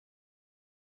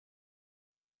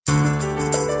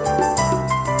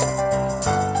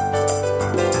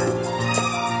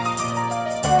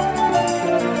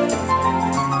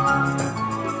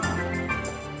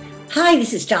Hi,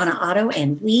 this is Donna Otto,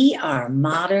 and we are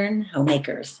Modern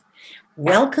Homemakers.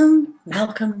 Welcome,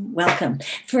 welcome, welcome.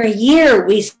 For a year,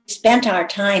 we spent our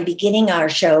time beginning our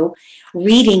show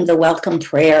reading the welcome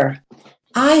prayer.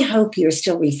 I hope you're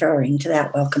still referring to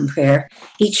that welcome prayer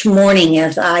each morning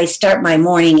as I start my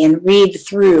morning and read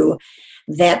through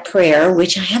that prayer,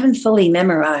 which I haven't fully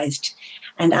memorized.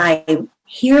 And I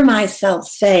hear myself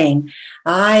saying,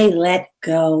 I let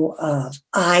go of,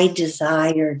 I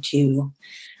desire to.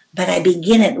 But I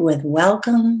begin it with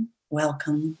welcome,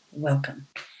 welcome, welcome.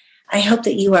 I hope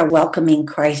that you are welcoming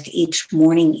Christ each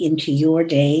morning into your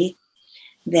day,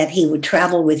 that he would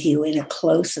travel with you in a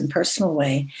close and personal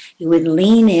way. You would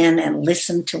lean in and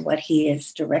listen to what he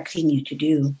is directing you to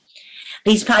do.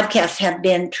 These podcasts have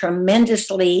been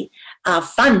tremendously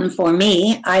fun for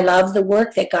me. I love the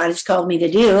work that God has called me to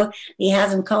do. He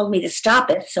hasn't called me to stop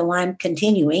it, so I'm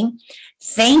continuing.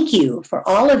 Thank you for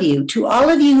all of you, to all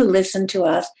of you who listen to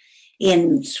us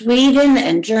in Sweden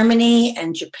and Germany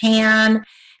and Japan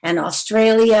and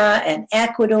Australia and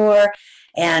Ecuador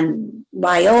and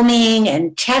Wyoming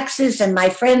and Texas and my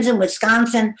friends in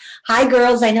Wisconsin. Hi,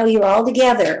 girls. I know you're all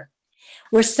together.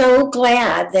 We're so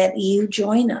glad that you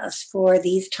join us for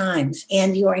these times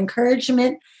and your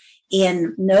encouragement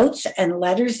in notes and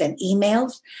letters and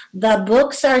emails. The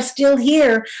books are still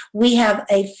here. We have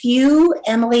a few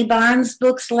Emily Barnes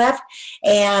books left,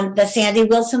 and the Sandy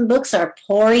Wilson books are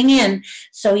pouring in.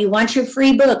 So you want your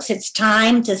free books, it's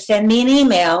time to send me an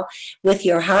email with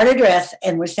your hard address,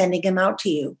 and we're sending them out to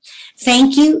you.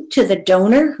 Thank you to the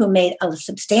donor who made a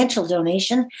substantial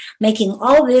donation, making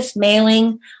all this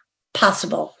mailing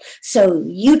possible. So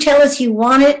you tell us you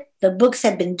want it. The books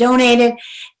have been donated,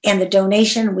 and the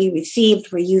donation we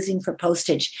received we're using for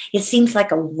postage. It seems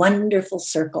like a wonderful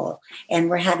circle, and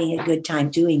we're having a good time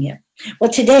doing it.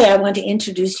 Well, today I want to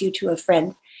introduce you to a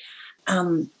friend.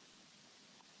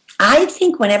 I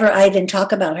think whenever I even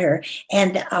talk about her,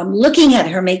 and looking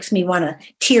at her makes me want to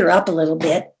tear up a little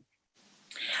bit,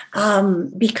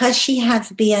 because she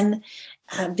has been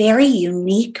a very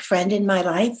unique friend in my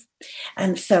life.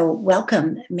 And so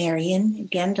welcome, Marion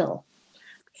Gendel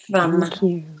from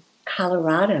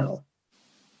Colorado.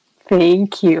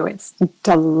 Thank you. It's a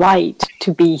delight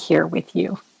to be here with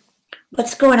you.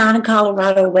 What's going on in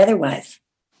Colorado weather-wise?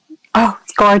 Oh,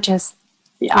 it's gorgeous.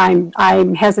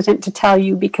 I'm hesitant to tell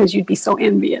you because you'd be so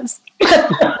envious.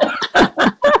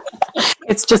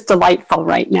 It's just delightful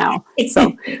right now.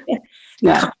 So,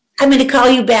 yeah. I'm going to call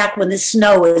you back when the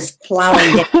snow is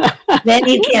plowing down. Then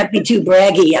you can't be too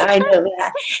braggy. I know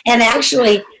that. And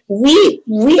actually,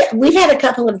 we've had a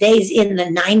couple of days in the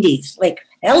 90s. Like,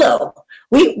 hello.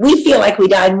 We feel like we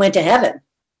died and went to heaven.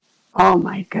 Oh,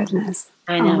 my goodness.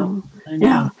 I know.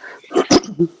 Yeah.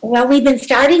 Well, we've been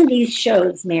starting these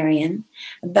shows, Marion,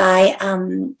 by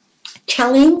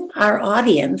telling our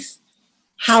audience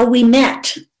how we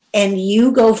met. And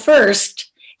you go first.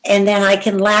 And then I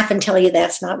can laugh and tell you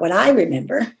that's not what I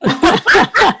remember.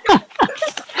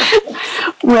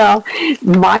 Well,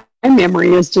 my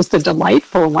memory is just a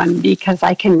delightful one because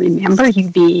I can remember you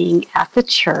being at the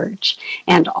church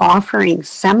and offering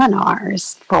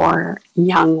seminars for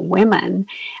young women,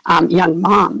 young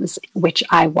moms, which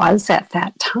I was at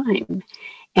that time.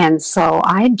 And so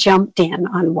I jumped in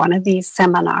on one of these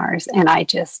seminars, and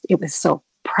it was so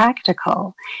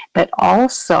practical, but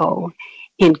also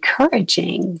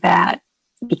encouraging, that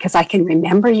because I can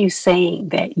remember you saying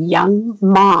that young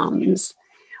moms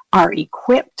are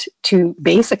equipped to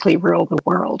basically rule the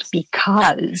world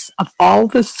because of all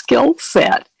the skill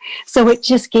set. So it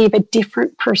just gave a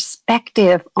different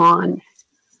perspective on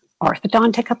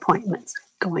orthodontic appointments,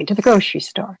 going to the grocery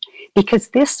store, because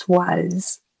this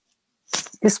was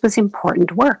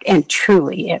important work, and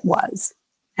truly it was.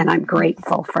 And I'm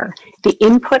grateful for the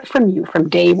input from you from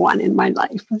day one in my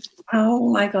life. Oh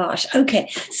my gosh. Okay.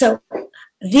 So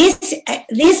this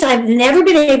I've never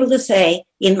been able to say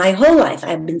in my whole life.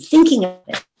 I've been thinking of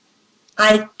it.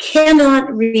 I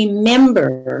cannot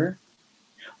remember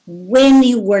when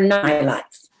you were not in my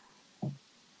life.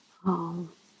 Oh.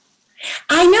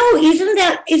 I know, isn't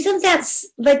that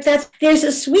like that? There's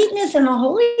a sweetness and a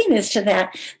holiness to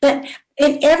that. But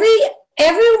in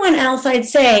everyone else, I'd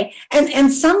say,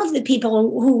 and some of the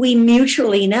people who we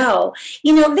mutually know,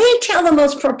 they tell the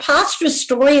most preposterous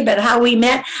story about how we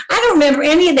met. I don't remember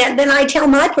any of that. Then I tell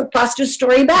my preposterous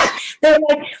story back. They're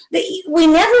like, we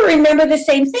never remember the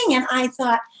same thing. And I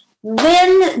thought,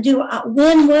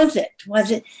 when was it?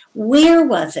 Where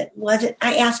was it?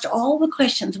 I asked all the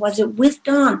questions. Was it with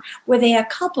Don? Were they a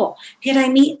couple? Did I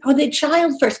meet the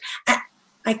child first?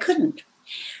 I couldn't.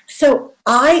 So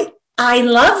I I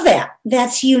love that.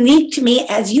 That's unique to me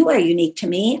as you are unique to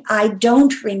me. I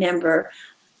don't remember,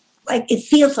 like, it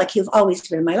feels like you've always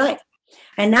been in my life.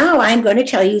 And now I'm going to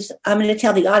tell you, I'm going to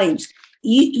tell the audience,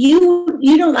 you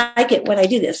don't like it when I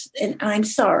do this, and I'm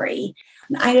sorry.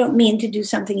 I don't mean to do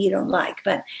something you don't like,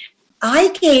 but I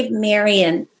gave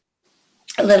Marion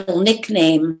a little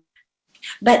nickname,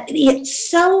 but it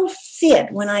so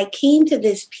fit when I came to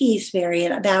this piece,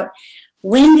 Marion, about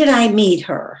when did I meet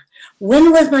her?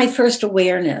 When was my first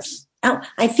awareness?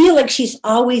 I feel like she's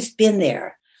always been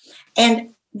there.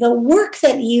 And the work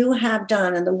that you have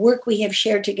done and the work we have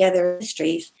shared together in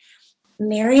Mysteries,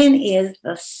 Marion is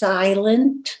the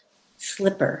silent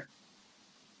slipper.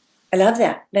 I love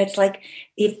that. That's like,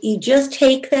 if you just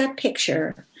take that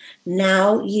picture,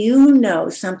 now you know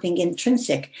something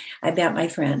intrinsic about my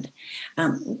friend.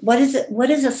 What is it? What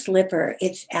is a slipper?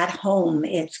 It's at home.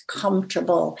 It's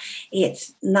comfortable.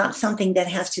 It's not something that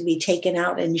has to be taken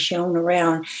out and shown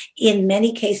around. In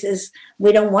many cases,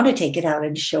 we don't want to take it out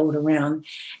and show it around.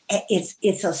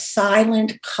 It's a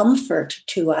silent comfort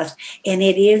to us, and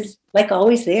it is like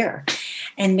always there.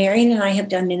 And Marion and I have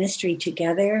done ministry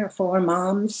together for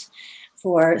moms,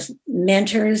 for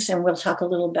mentors, and we'll talk a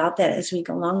little about that as we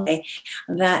go along.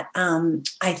 That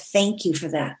I thank you for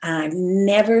that. I've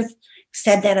never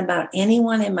said that about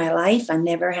anyone in my life. I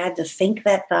never had to think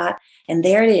that thought, and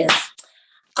there it is.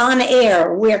 On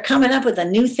air, we're coming up with a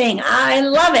new thing. I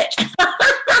love it.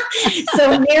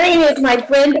 So Marion is my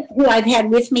friend who I've had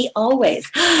with me always.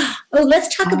 Oh,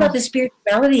 let's talk about the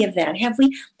spirituality of that. Have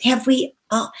we,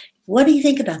 what do you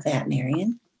think about that,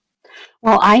 Marion?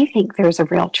 Well, I think there's a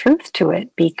real truth to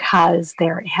it because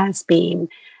there has been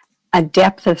a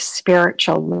depth of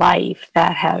spiritual life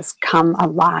that has come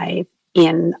alive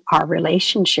in our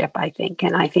relationship, I think.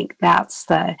 And I think that's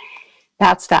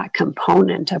that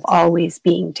component of always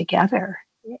being together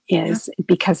is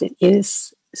because it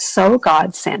is so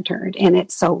God-centered and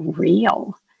it's so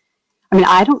real. I mean,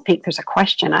 I don't think there's a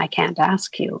question I can't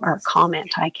ask you or a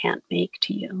comment I can't make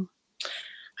to you.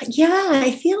 Yeah,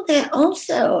 I feel that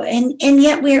also. And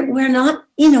yet we're not,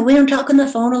 we don't talk on the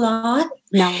phone a lot.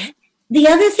 No. The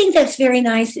other thing that's very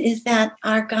nice is that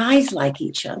our guys like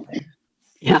each other.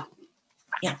 Yeah.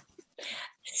 Yeah.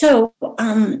 So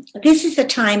this is a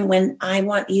time when I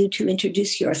want you to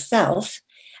introduce yourself.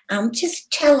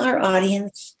 Just tell our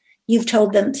audience, you've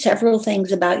told them several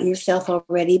things about yourself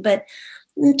already, but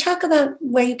talk about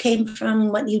where you came from,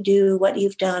 what you do, what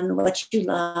you've done, what you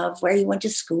love, where you went to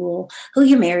school, who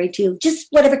you're married to, just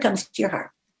whatever comes to your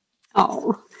heart.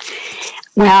 Oh,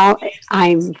 well,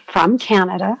 I'm from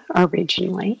Canada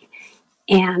originally,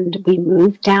 and we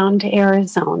moved down to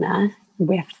Arizona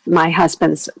with my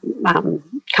husband's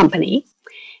company,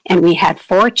 and we had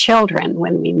 4 children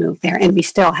when we moved there, and we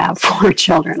still have 4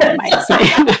 children, I might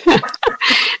say.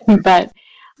 But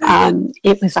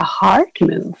it was a hard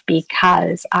move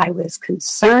because I was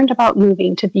concerned about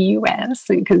moving to the U.S.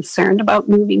 and concerned about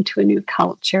moving to a new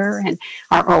culture. And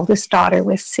our oldest daughter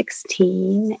was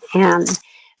 16. And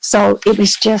so it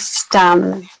was just,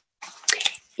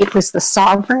 it was the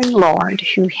sovereign Lord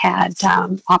who had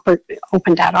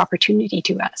opened that opportunity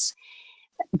to us.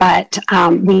 But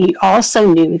we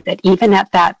also knew that even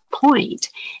at that point,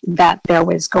 that there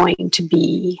was going to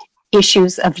be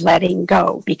issues of letting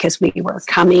go because we were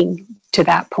coming to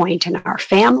that point in our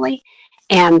family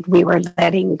and we were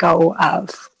letting go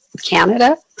of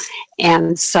Canada.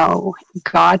 And so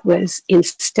God was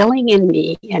instilling in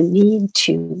me a need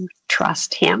to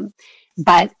trust him.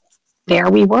 But there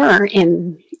we were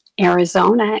in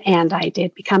Arizona, and I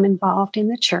did become involved in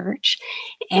the church.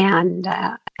 And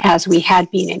as we had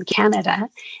been in Canada,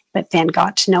 but then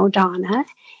got to know Donna,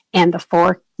 and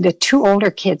the 2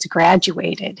 older kids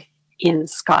graduated in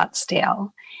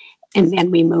Scottsdale. And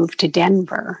then we moved to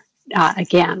Denver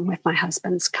again with my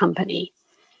husband's company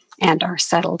and are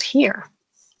settled here.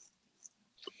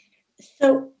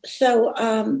 So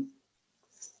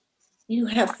you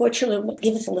have 4 children.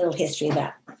 Give us a little history of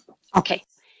that. Okay.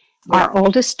 Our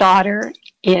oldest daughter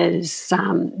is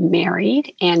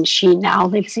married, and she now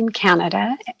lives in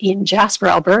Canada, in Jasper,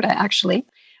 Alberta, actually,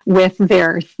 with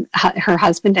her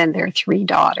husband and their 3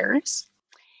 daughters.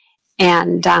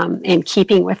 And in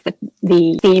keeping with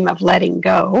the theme of letting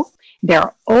go,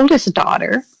 their oldest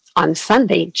daughter on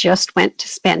Sunday just went to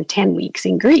spend 10 weeks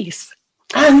in Greece.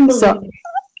 So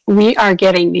we are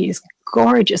getting these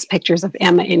gorgeous pictures of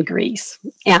Emma in Greece,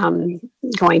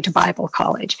 going to Bible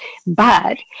college.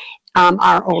 But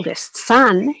our oldest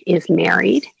son is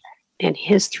married, and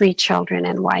his 3 children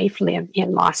and wife live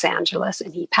in Los Angeles,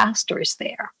 and he pastors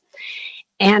there.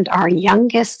 And our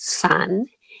youngest son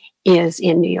is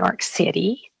in New York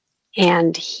City,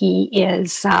 And he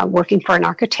is working for an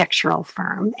architectural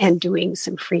firm and doing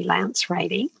some freelance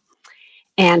writing.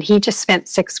 And he just spent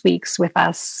 6 weeks with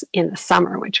us in the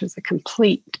summer, which was a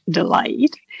complete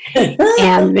delight.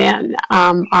 And then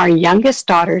our youngest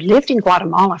daughter lived in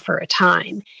Guatemala for a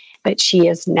time, but she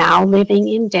is now living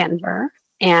in Denver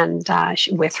and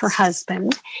with her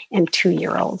husband and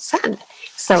 2-year-old son.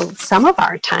 So some of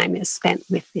our time is spent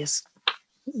with this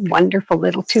wonderful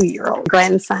little 2-year-old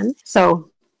grandson. So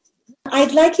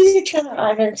I'd like you to tell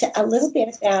our audience a little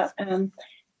bit about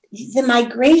the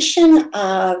migration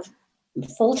of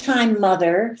full-time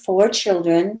mother, 4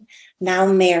 children, now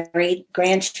married,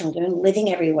 grandchildren,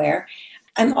 living everywhere.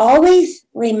 I'm always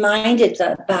reminded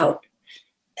about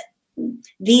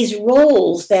these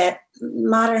roles that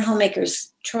Modern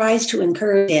Homemakers tries to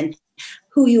encourage in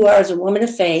who you are as a woman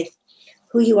of faith,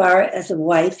 who you are as a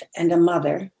wife and a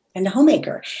mother and a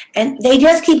homemaker. And they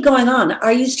just keep going on.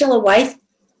 Are you still a wife?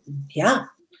 Yeah.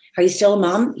 Are you still a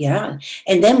mom? Yeah.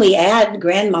 And then we add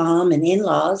grandmom and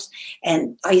in-laws.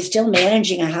 And are you still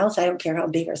managing a house? I don't care how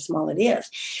big or small it is.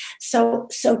 So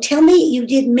tell me, you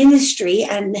did ministry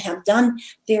and have done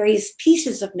various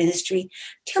pieces of ministry.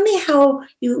 Tell me how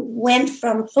you went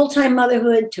from full-time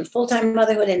motherhood to full-time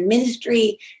motherhood and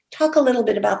ministry. Talk a little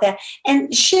bit about that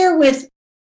and share with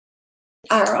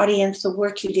our audience the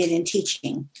work you did in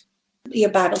teaching,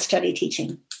 your Bible study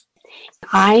teaching.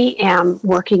 I am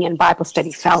working in Bible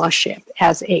Study Fellowship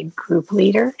as a group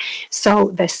leader.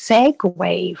 So the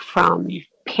segue from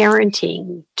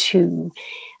parenting to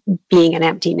being an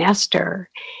empty nester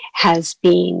has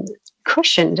been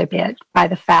cushioned a bit by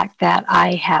the fact that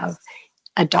I have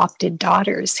adopted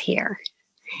daughters here.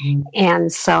 Mm-hmm.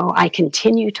 And so I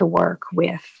continue to work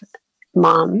with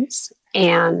moms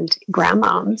and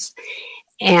grandmoms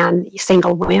and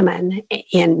single women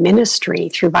in ministry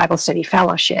through Bible Study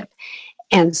Fellowship.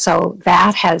 And so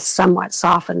that has somewhat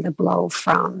softened the blow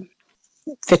from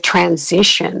the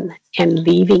transition and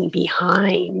leaving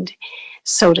behind,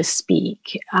 so to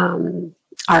speak,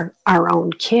 our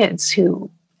own kids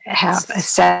who have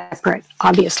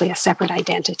obviously a separate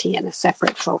identity and a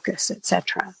separate focus,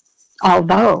 etc.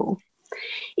 Although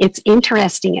it's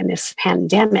interesting in this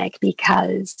pandemic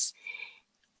because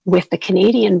with the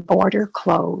Canadian border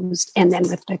closed and then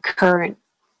with the current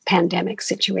pandemic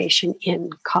situation in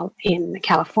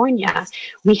California,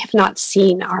 we have not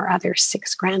seen our other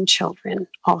 6 grandchildren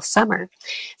all summer.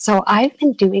 So I've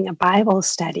been doing a Bible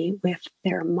study with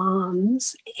their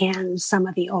moms and some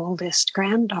of the oldest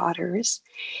granddaughters,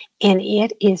 and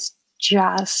it is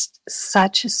just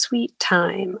such a sweet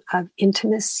time of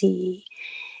intimacy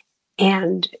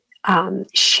and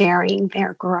sharing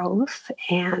their growth,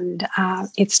 and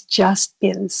it's just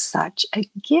been such a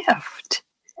gift.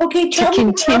 Okay, to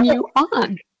continue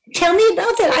on. Tell me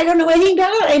about that. I don't know anything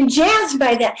about it. I'm jazzed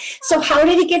by that. So how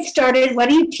did it get started? What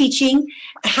are you teaching?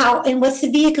 How, and what's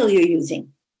the vehicle you're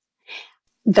using?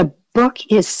 The book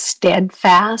is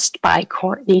Steadfast by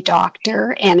Courtney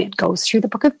Doctor, and it goes through the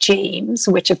book of James,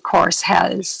 which of course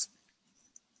has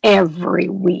every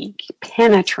week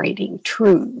penetrating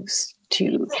truths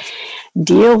to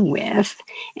deal with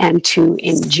and to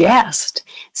ingest.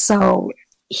 So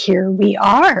here we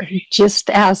are, just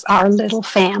as our little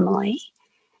family,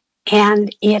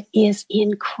 and it is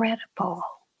incredible.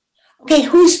 Okay,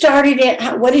 who started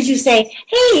it? What did you say?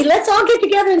 Hey, let's all get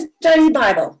together and study the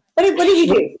Bible. What did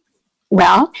you do?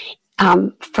 Well,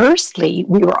 firstly,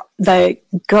 we were the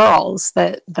girls,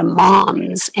 the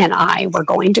moms, and I were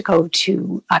going to go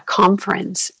to a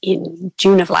conference in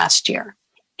June of last year,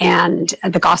 and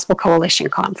the Gospel Coalition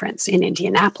conference in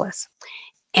Indianapolis,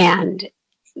 and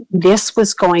this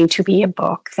was going to be a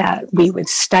book that we would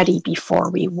study before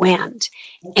we went.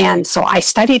 Okay. And so I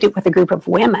studied it with a group of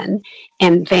women.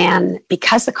 And then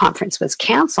because the conference was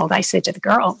canceled, I said to the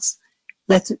girls,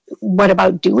 what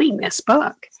about doing this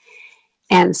book?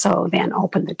 And so then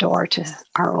opened the door to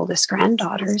our oldest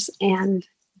granddaughters. And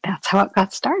that's how it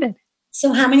got started.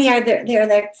 So how many are there? There are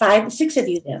like 5, 6 of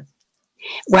you then?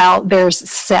 Well, there's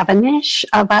 7-ish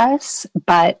of us,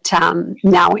 but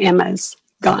now Emma's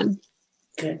gone.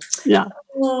 Good. Yeah.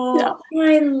 Oh, yeah.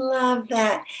 I love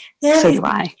that. So do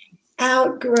I.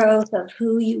 Outgrowth of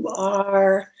who you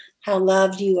are, how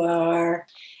loved you are.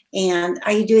 And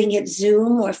are you doing it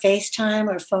Zoom or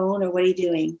FaceTime or phone, or what are you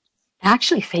doing?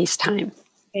 Actually, FaceTime.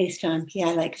 FaceTime. Yeah,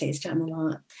 I like FaceTime a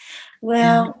lot.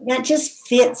 Well, that just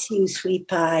fits you, sweet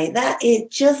pie. That is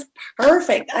just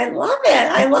perfect. I love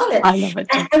it. I love it. I love it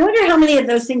too. I wonder how many of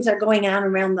those things are going on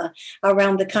around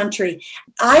the country.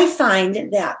 I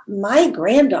find that my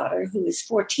granddaughter, who is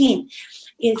 14,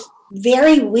 is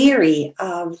very weary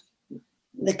of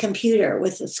the computer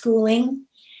with the schooling.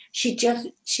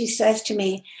 she says to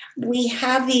me, we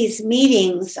have these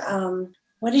meetings.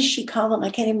 What does she call them? I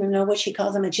can't even know what she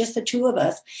calls them. It's just the two of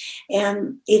us.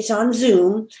 And it's on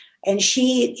Zoom. And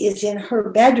she is in her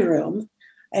bedroom.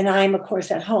 And I'm, of course,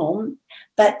 at home.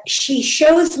 But she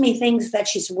shows me things that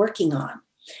she's working on.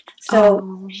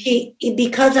 So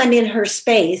because I'm in her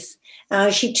space,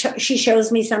 she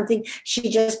shows me something she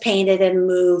just painted and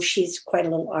moved. She's quite a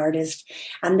little artist.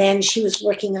 And then she was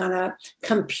working on a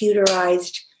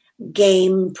computerized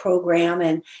game program,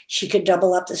 and she could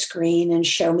double up the screen and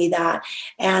show me that.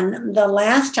 And the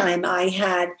last time I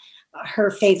had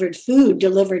her favorite food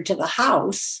delivered to the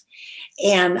house,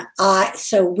 and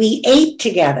so we ate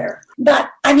together.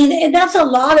 But I mean, that's a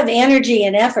lot of energy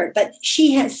and effort. But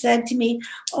she has said to me,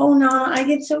 oh no, I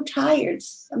get so tired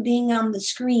of being on the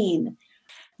screen.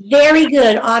 Very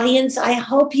good, audience. I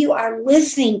hope you are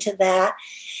listening to that,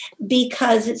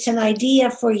 because it's an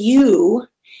idea for you.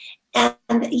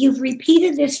 And you've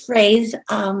repeated this phrase,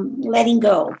 letting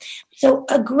go. So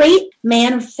a great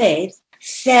man of faith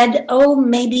said,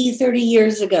 maybe 30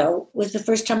 years ago was the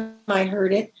first time I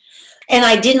heard it. And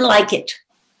I didn't like it.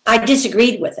 I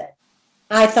disagreed with it.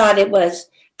 I thought it was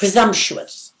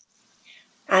presumptuous.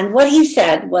 And what he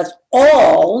said was,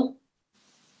 all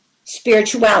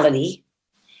spirituality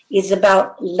is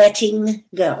about letting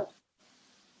go.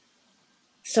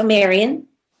 So, Marion,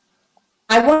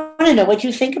 I want to know what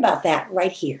you think about that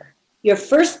right here. Your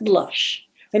first blush.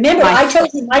 Remember, I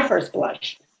told you my first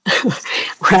blush.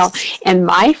 Well, and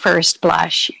my first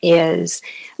blush is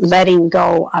letting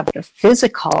go of the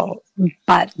physical,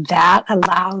 but that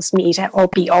allows me to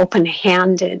be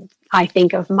open-handed. I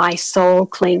think of my soul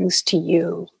clings to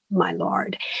you, my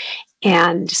Lord.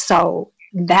 And so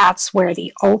that's where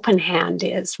the open hand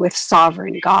is with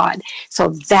sovereign God. So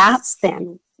that's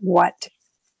then what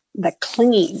the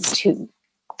clinging to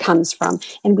comes from.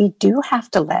 And we do have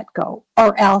to let go,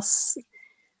 or else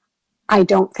I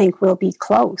don't think we'll be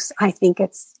close. I think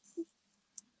that's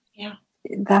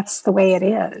the way it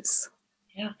is.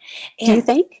 Yeah. And do you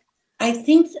think? I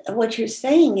think what you're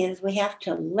saying is we have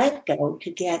to let go to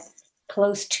get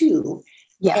close to.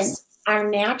 Yes. And our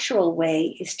natural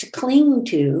way is to cling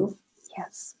to.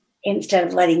 Yes. Instead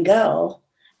of letting go.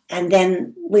 And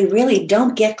then we really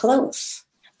don't get close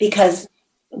because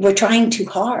we're trying too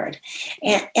hard.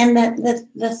 And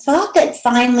the thought that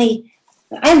finally,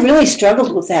 I really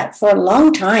struggled with that for a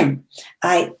long time.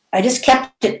 I just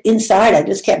kept it inside. I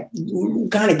just kept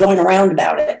kind of going around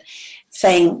about it,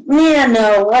 saying,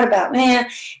 no, what about, Then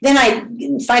I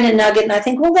find a nugget and I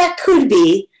think, well, that could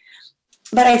be.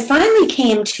 But I finally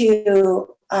came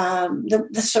to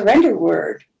the surrender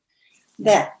word,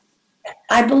 that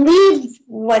I believe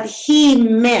what he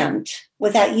meant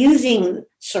without using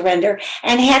surrender.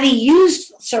 And had he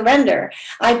used surrender,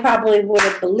 I probably would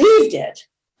have believed it.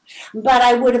 But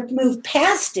I would have moved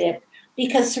past it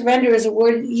because surrender is a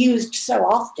word used so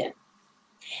often.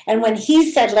 And when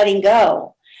he said letting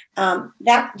go,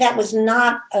 that was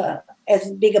not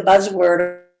as big a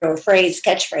buzzword or phrase,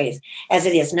 catchphrase, as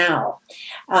it is now.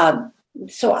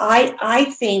 So I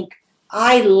think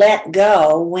I let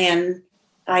go when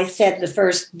I said the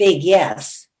first big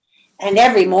yes. And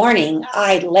every morning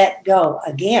I let go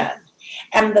again.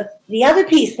 And the other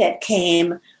piece that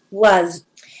came was,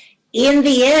 in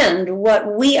the end,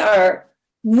 what we are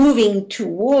moving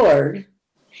toward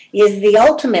is the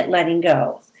ultimate letting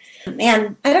go.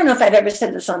 And I don't know if I've ever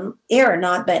said this on air or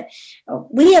not, but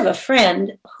we have a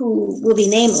friend who will be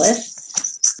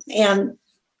nameless and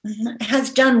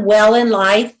has done well in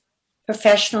life,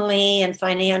 professionally and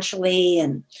financially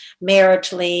and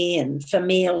maritally and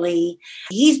familially.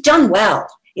 He's done well.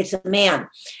 It's a man.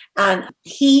 And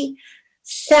he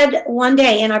said one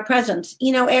day in our presence,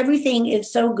 everything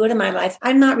is so good in my life.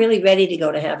 I'm not really ready to go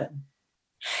to heaven.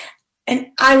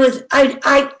 And I was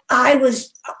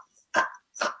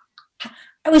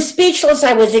speechless.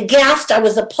 I was aghast. I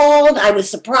was appalled. I was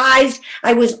surprised.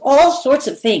 I was all sorts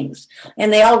of things.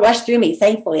 And they all rushed through me.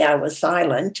 Thankfully, I was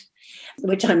silent,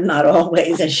 which I'm not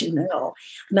always, as you know.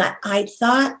 But I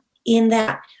thought in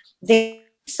that there's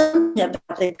something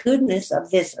about the goodness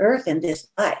of this earth and this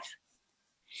life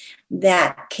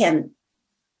that can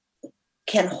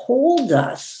hold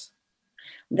us,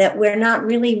 that we're not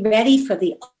really ready for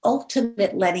the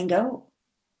ultimate letting go,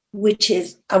 which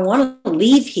is, I want to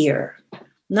leave here,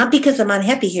 not because I'm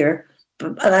unhappy here,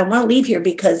 but I want to leave here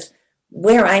because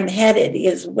where I'm headed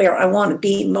is where I want to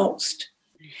be most.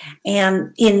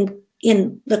 And in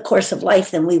the course of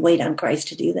life, then we wait on Christ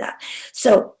to do that.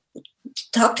 So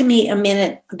talk to me a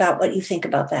minute about what you think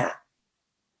about that.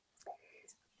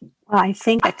 Well, I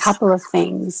think a couple of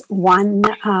things. One,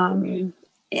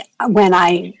 when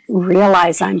I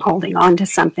realize I'm holding on to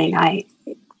something, I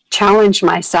challenge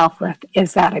myself with,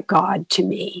 is that a God to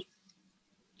me?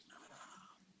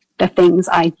 The things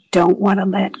I don't want to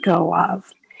let go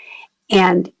of.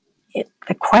 And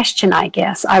the question, I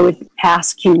guess, I would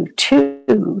ask you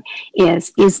too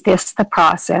is this the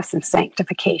process of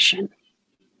sanctification?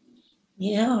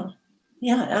 Yeah.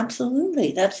 Yeah,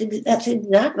 absolutely. That's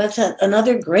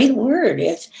another great word.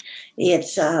 It's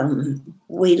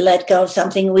we let go of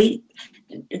something. We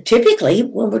typically,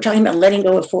 when we're talking about letting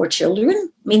go of 4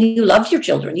 children, I mean, you love your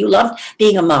children. You love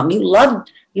being a mom. You love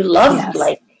Yes.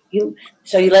 like you.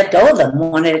 So you let go of them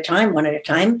one at a time, one at a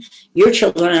time. Your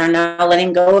children are now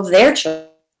letting go of their children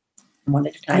one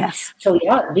at a time. Yes. So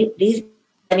yeah, these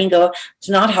letting go. It's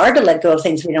not hard to let go of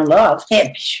things we don't love.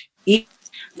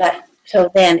 But so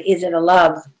then, is it a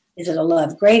love? Is it a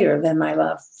love greater than my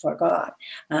love for God?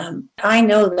 I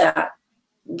know that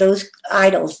those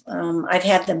idols, I've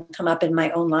had them come up in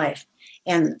my own life,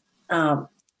 and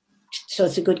so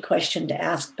it's a good question to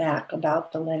ask back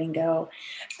about the letting go.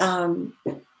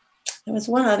 There was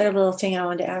one other little thing I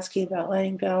wanted to ask you about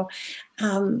letting go.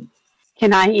 Can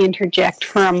I interject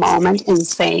for a moment and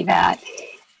say that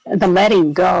the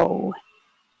letting go,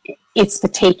 it's the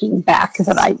taking back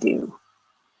that I do.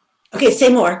 Okay, say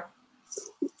more.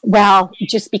 Well,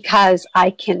 just because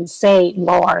I can say,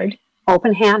 Lord,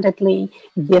 open-handedly,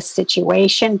 this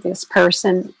situation, this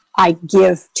person, I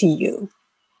give to you.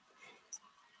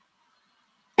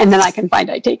 And then I can find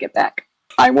I take it back.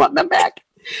 I want them back.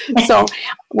 So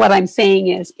what I'm saying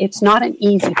is it's not an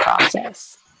easy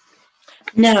process.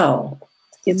 No.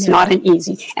 It's not an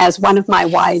easy. As one of my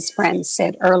wise friends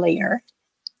said earlier,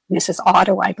 Mrs.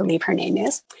 Otto, I believe her name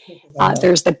is,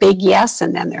 there's the big yes,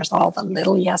 and then there's all the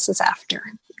little yeses after.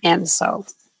 And so.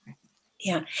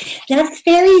 Yeah, that's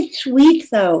very sweet,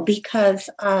 though, because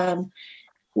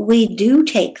we do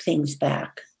take things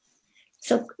back.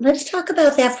 So let's talk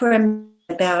about that for a minute,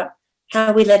 about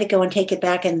how we let it go and take it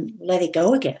back and let it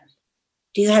go again.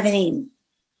 Do you have any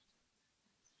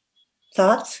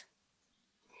thoughts?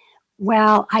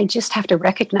 Well, I just have to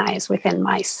recognize within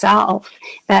myself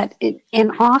that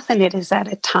and often it is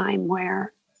at a time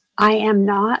where I am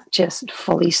not just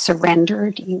fully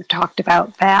surrendered. You talked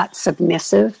about that,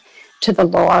 submissive to the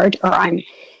Lord, or I'm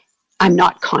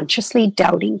not consciously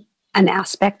doubting an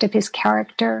aspect of his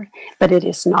character, but it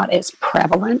is not as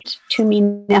prevalent to me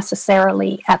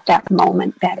necessarily at that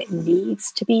moment that it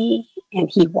needs to be,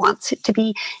 and he wants it to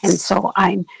be. And so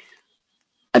I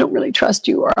don't really trust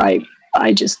you, or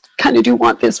I just kind of do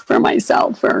want this for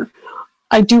myself, or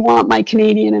I do want my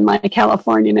Canadian and my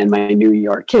Californian and my New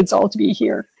York kids all to be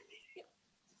here.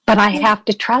 But I have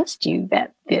to trust you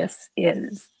that this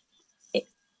is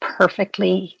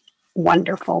perfectly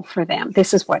wonderful for them.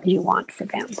 This is what you want for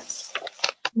them.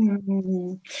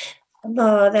 Mm-hmm.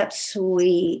 Oh, that's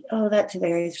sweet. Oh, that's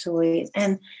very sweet.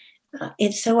 And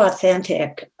it's so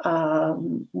authentic.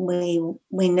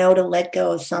 We know to let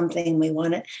go of something. We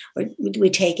want it, or we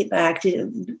take it back.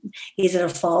 Is it a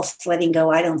false letting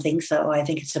go? I don't think so. I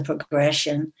think it's a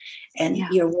progression. And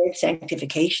your word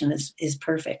sanctification is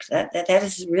perfect. That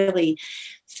is really,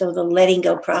 so the letting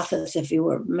go process, if you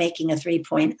were making a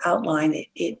 3-point outline,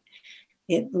 it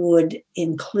would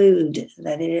include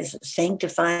that it is a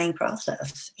sanctifying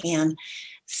process. And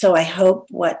so I hope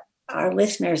what our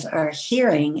listeners are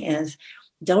hearing is,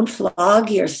 don't flog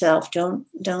yourself. Don't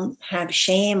have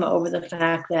shame over the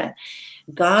fact that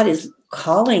God is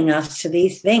calling us to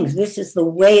these things. This is the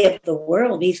way of the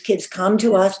world. These kids come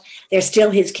to us. They're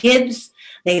still his kids.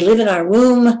 They live in our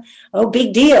womb. Oh,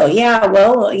 big deal. Yeah,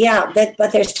 well, yeah,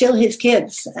 but they're still his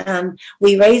kids.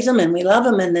 We raise them and we love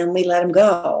them, and then we let them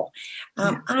go.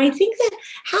 I think that,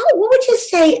 what would you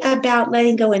say about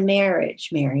letting go in marriage,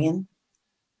 Marion?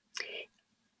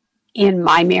 In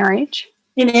my marriage?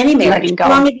 In any marriage. Letting go. How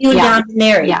long have you and Don been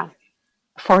married? Yeah,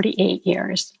 48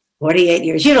 years. 48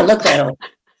 years. You don't look that old.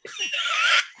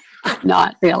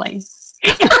 Not really.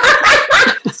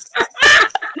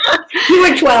 You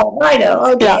were 12. I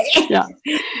know. Okay. Yeah.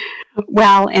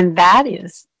 Well, and that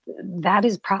is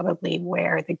probably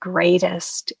where the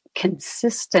greatest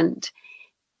consistent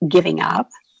giving up,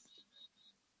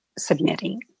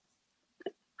 submitting,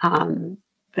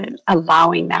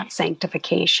 allowing that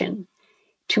sanctification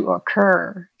to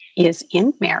occur is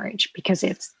in marriage, because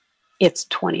it's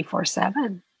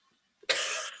 24/7,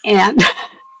 and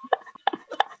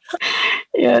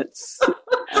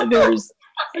there's.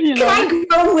 Can I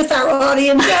groan with our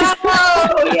audience?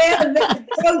 Oh, yeah, that's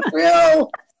so true.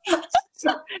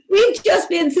 We've just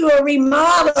been through a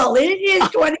remodel. It is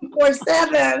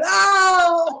 24/7.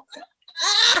 Oh.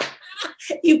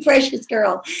 You precious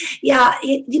girl. Yeah.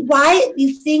 Why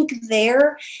you think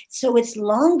there? So it's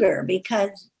longer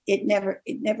because it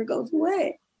never goes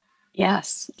away.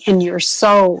 Yes. And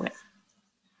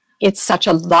it's such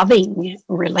a loving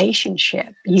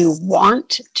relationship. You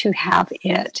want to have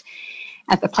it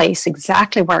at the place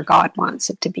exactly where God wants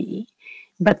it to be.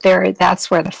 But that's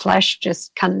where the flesh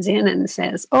just comes in and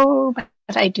says, oh,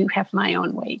 but I do have my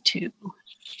own way too.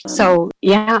 So,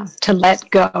 yeah, to let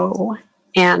go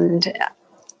and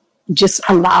just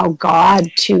allow God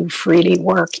to freely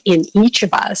work in each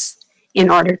of us in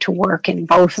order to work in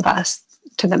both of us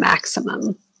to the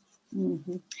maximum.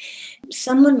 Mm-hmm.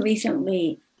 Someone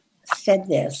recently said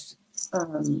this.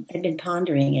 I've been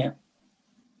pondering it.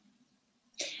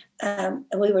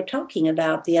 We were talking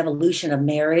about the evolution of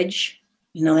marriage.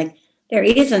 Like there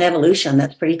is an evolution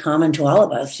that's pretty common to all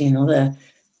of us. The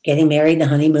getting married, the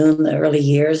honeymoon, the early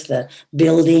years, the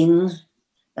building,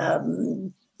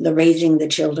 the raising the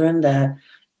children, the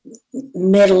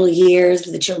middle years,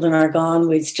 the children are gone,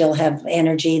 we still have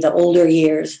energy. The older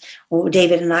years, well,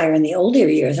 David and I are in the older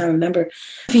years. I remember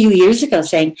a few years ago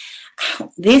saying,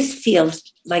 this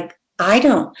feels like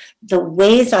the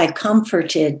ways I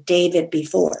comforted David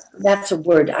before, that's a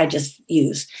word I just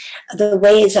use. The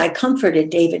ways I comforted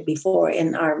David before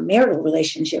in our marital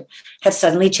relationship have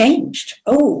suddenly changed.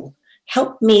 Oh,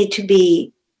 help me to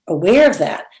be aware of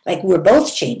that. Like we're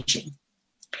both changing.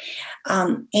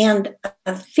 And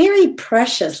a very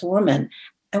precious woman,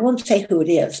 I won't say who it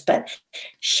is, but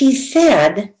she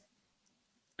said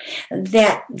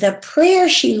that the prayer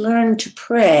she learned to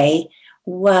pray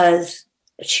was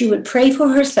she would pray for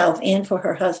herself and for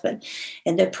her husband.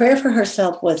 And the prayer for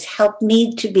herself was, help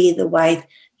me to be the wife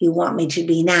you want me to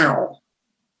be now.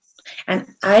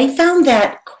 And I found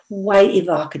that quite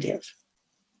evocative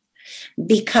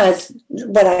because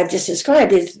what I've just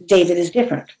described is David is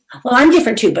different. Well, I'm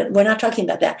different too, but we're not talking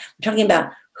about that. We're talking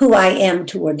about who I am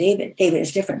toward David. David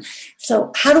is different.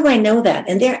 So how do I know that?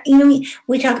 And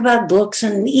we talk about books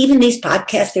and even these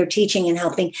podcasts, they're teaching and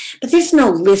helping, but there's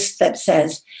no list that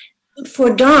says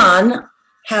for Dawn,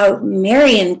 how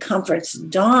Marion comforts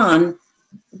Dawn,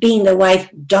 being the wife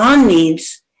Dawn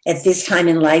needs at this time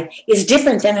in life is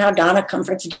different than how Donna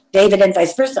comforts David and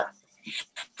vice versa.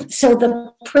 So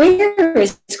the prayer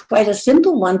is quite a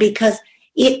simple one because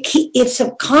it's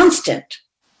a constant.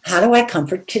 How do I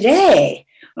comfort today?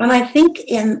 And I think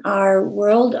in our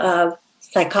world of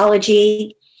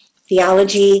psychology,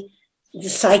 theology, the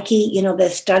psyche, the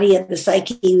study of the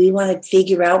psyche, we want to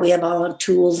figure out, we have all the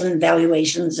tools and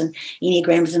evaluations and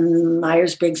Enneagrams and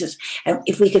Myers-Briggs. And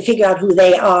if we could figure out who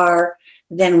they are,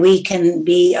 then we can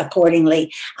be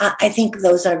accordingly. I think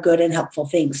those are good and helpful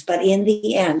things. But in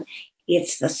the end,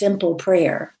 it's the simple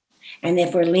prayer. And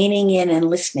if we're leaning in and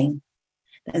listening,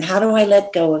 then how do I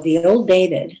let go of the old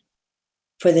David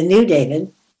for the new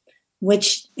David,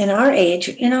 which in our age,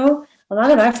 a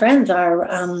lot of our friends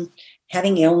are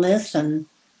having illness and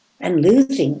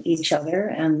losing each other.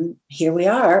 And here we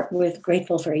are, we're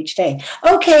grateful for each day.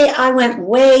 Okay, I went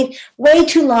way, way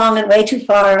too long and way too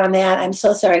far on that. I'm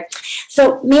so sorry.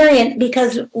 So Marion,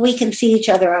 because we can see each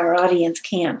other, our audience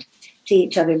can't see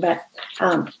each other, but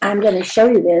I'm going to show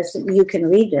you this. You can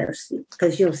read this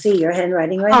because you'll see your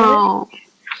handwriting right Oh. here.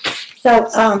 So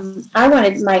I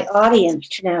wanted my audience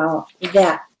to know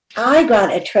that I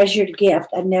got a treasured gift.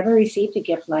 I've never received a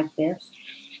gift like this.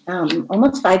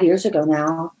 Almost 5 years ago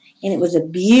now, and it was a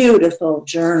beautiful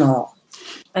journal.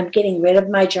 I'm getting rid of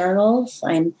my journals.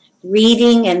 I'm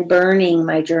reading and burning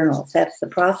my journals. That's the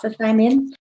process I'm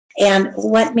in. And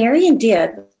what Marion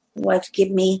did was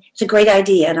give me, it's a great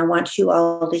idea, and I want you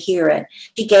all to hear it.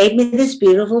 She gave me this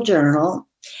beautiful journal,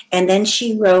 and then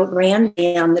she ran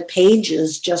down the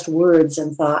pages just words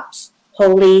and thoughts.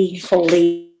 Holy,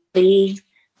 holy,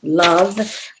 love.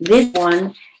 This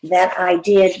one that I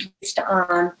did based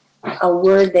on a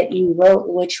word that you wrote,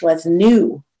 which was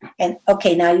new. And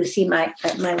okay, now you see my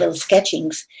little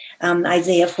sketchings.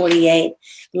 Isaiah 48,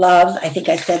 love, I think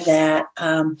I said that,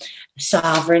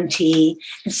 sovereignty.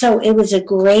 And so it was a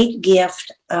great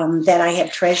gift that I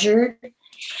have treasured.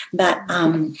 But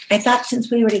I thought since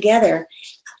we were together,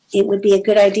 it would be a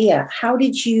good idea.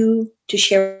 To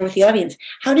share with the audience,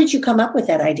 how did you come up with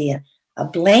that idea? A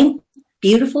blank,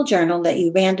 beautiful journal that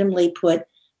you randomly put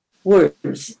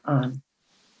words on.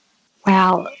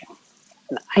 Well,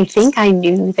 I think I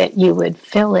knew that you would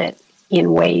fill it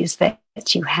in ways that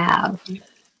you have.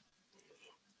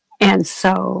 And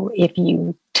so if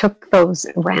you took those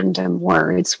random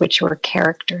words, which were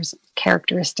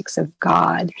characteristics of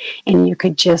God, and you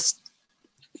could just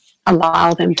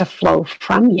allow them to flow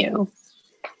from you,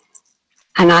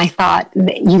 And I thought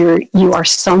that you are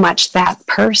so much that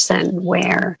person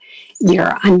where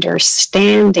your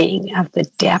understanding of the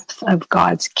depth of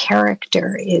God's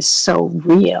character is so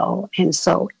real and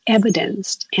so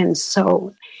evidenced and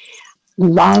so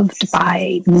loved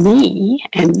by me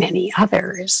and many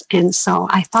others. And so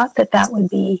I thought that that would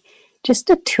be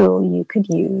just a tool you could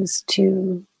use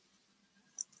to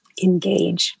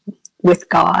engage with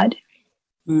God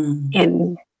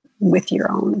and with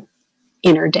your own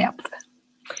inner depth.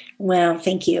 Well,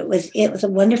 thank you. It was a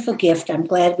wonderful gift. I'm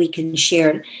glad we can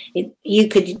share it. You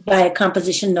could buy a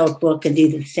composition notebook and do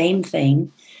the same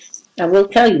thing. I will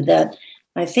tell you that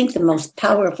I think the most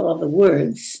powerful of the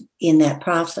words in that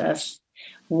process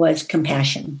was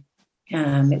compassion.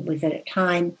 It was at a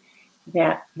time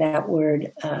that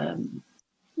word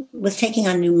was taking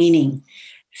on new meaning.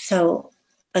 So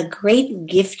a great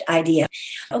gift idea.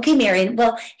 Okay, Marion.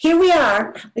 Well, here we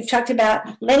are. We've talked about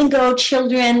letting go,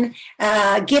 children,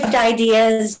 gift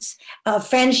ideas,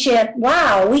 friendship.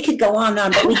 Wow, we could go on and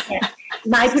on, but we can't.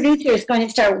 My producer is going to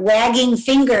start wagging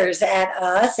fingers at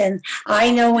us, and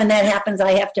I know when that happens,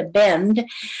 I have to bend.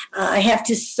 I have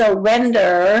to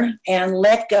surrender and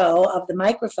let go of the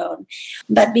microphone.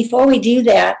 But before we do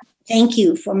that, thank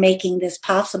you for making this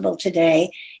possible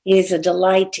today. It is a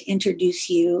delight to introduce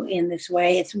you in this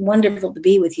way. It's wonderful to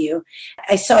be with you.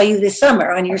 I saw you this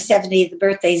summer on your 70th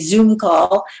birthday Zoom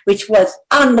call, which was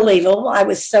unbelievable. I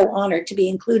was so honored to be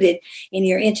included in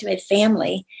your intimate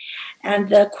family. And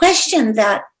the question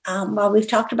that, while we've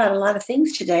talked about a lot of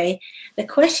things today, the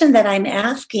question that I'm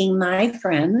asking my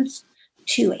friends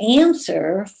to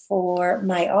answer for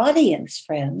my audience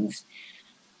friends,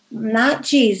 not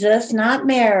Jesus, not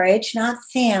marriage, not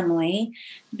family,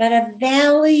 but a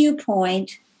value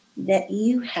point that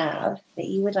you have that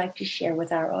you would like to share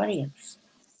with our audience.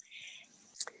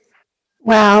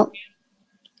 Well,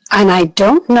 and I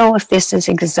don't know if this is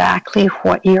exactly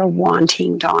what you're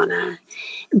wanting, Donna,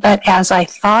 but as I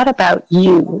thought about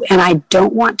you, and I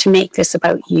don't want to make this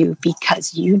about you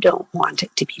because you don't want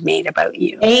it to be made about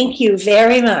you. Thank you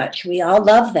very much. We all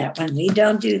love that when we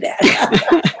don't do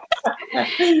that.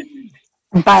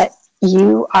 But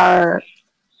you are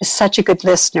such a good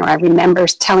listener. I remember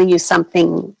telling you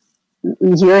something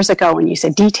years ago when you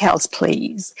said, details,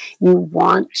 please. You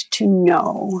want to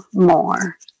know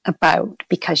more about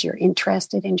because you're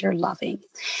interested and you're loving.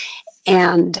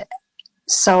 And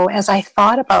so as I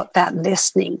thought about that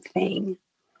listening thing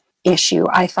issue,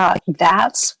 I thought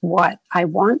that's what I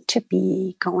want to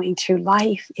be going through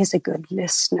life, is a good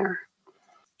listener.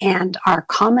 And our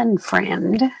common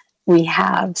friend we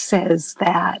have says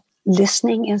that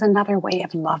listening is another way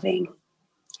of loving.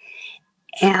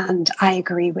 And I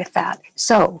agree with that.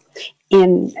 So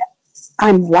I'm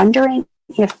wondering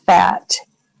if that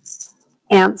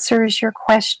answers your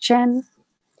question.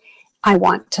 I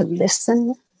want to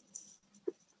listen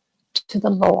to the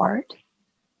Lord,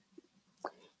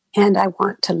 and I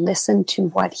want to listen to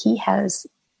what He has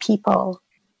people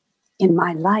in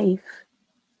my life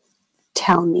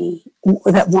tell me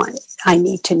that one I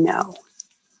need to know.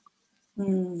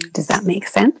 Does that make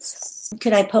sense?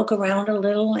 Could I poke around a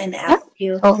little and ask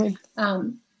you? Totally.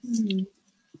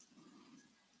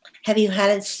 Have you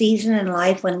had a season in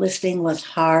life when listening was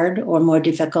hard or more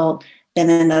difficult than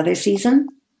another season?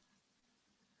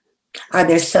 Are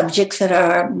there subjects that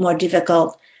are more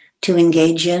difficult to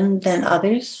engage in than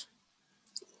others?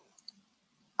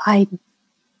 I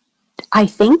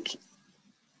think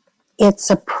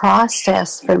it's a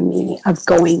process for me of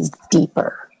going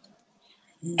deeper.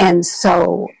 And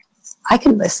so I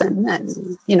can listen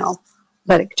and,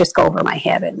 let it just go over my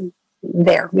head and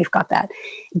there, we've got that.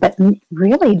 But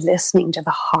really listening to the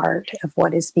heart of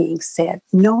what is being said,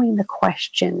 knowing the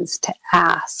questions to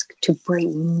ask to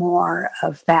bring more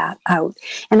of that out.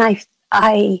 And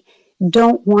I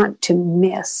don't want to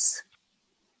miss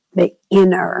the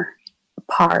inner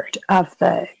part of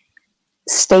the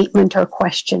statement or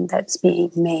question that's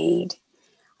being made.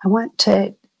 I want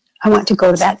to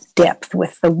go to that depth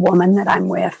with the woman that I'm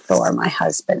with or my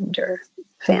husband or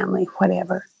family,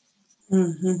 whatever.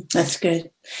 That's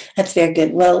good. That's very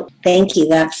good. Well, thank you.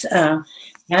 That is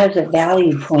a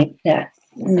value point that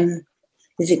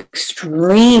is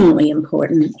extremely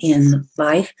important in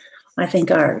life. I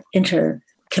think our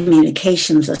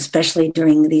intercommunications, especially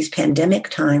during these pandemic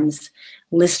times,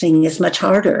 listening is much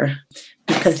harder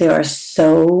because there are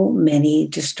so many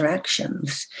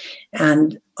distractions.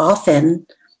 And often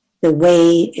the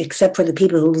way, except for the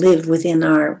people who live within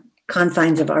our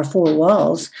confines of our four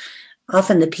walls,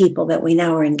 often the people that we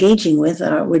now are engaging with,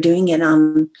 we're doing it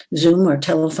on Zoom or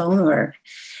telephone,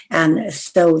 and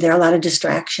so there are a lot of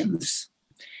distractions.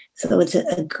 So it's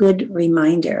a good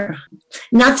reminder.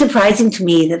 Not surprising to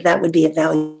me that would be a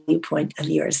value point of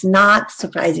yours. Not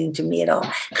surprising to me at all.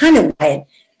 Kind of why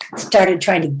I started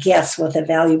trying to guess what the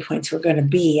value points were going to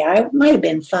be. It might have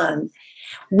been fun.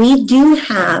 We do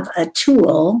have a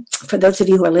tool for those of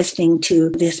you who are listening to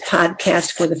this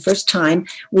podcast for the first time.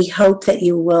 We hope that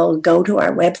you will go to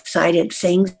our website. It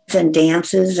sings and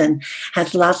dances and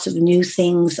has lots of new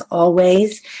things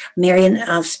always.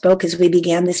 Marion spoke as we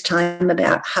began this time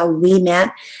about how we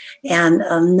met, and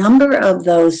a number of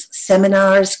those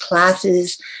seminars,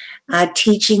 classes,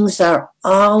 teachings are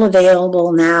all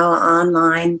available now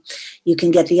online. You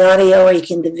can get the audio, or you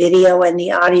can get the video and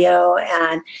the audio,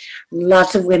 and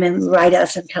lots of women write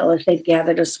us and tell us they've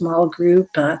gathered a small group.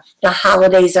 The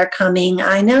holidays are coming.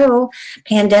 I know,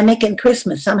 pandemic and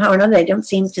Christmas, somehow or another, they don't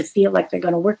seem to feel like they're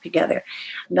going to work together.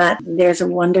 But there's a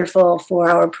wonderful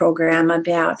 4-hour program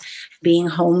about being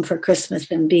home for Christmas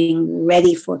and being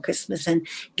ready for Christmas and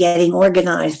getting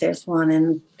organized. There's one,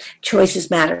 and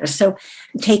choices matter. So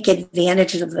take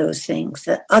advantage of those things.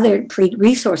 The other free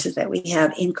resources that we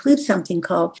have include something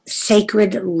called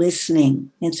Sacred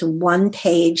Listening. It's a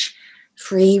one-page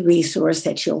free resource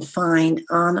that you'll find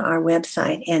on our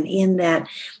website. And in that,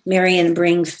 Marion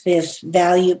brings this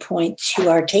value point to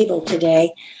our table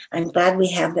today. I'm glad we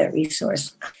have that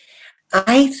resource.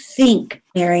 I think,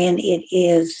 Marion, it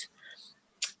is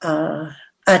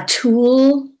a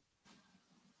tool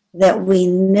that we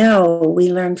know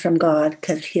we learn from God,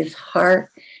 because his heart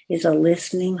is a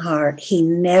listening heart. He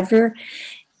never,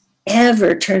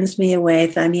 ever turns me away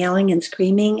if I'm yelling and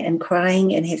screaming and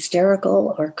crying and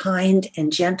hysterical or kind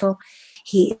and gentle.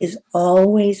 He is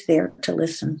always there to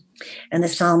listen. And the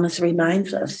psalmist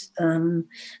reminds us,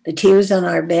 the tears on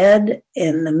our bed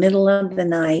in the middle of the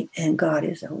night, and God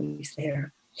is always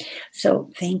there. So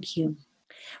thank you.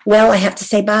 Well, I have to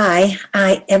say bye.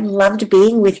 I have loved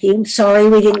being with you. I'm sorry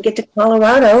we didn't get to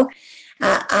Colorado.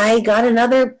 I got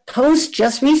another post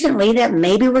just recently that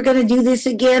maybe we're going to do this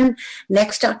again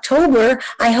next October.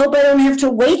 I hope I don't have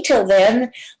to wait till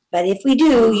then. But if we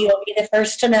do, you'll be the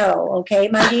first to know. Okay,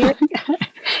 my dear?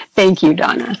 Thank you,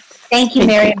 Donna. Thank you,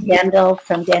 Marion Gendel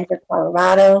from Denver,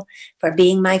 Colorado, for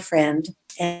being my friend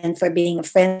and for being a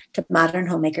friend to Modern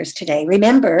Homemakers today.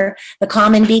 Remember the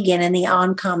common begin and the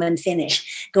uncommon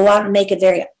finish. Go out and make a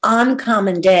very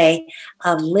uncommon day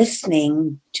of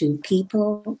listening to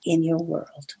people in your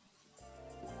world.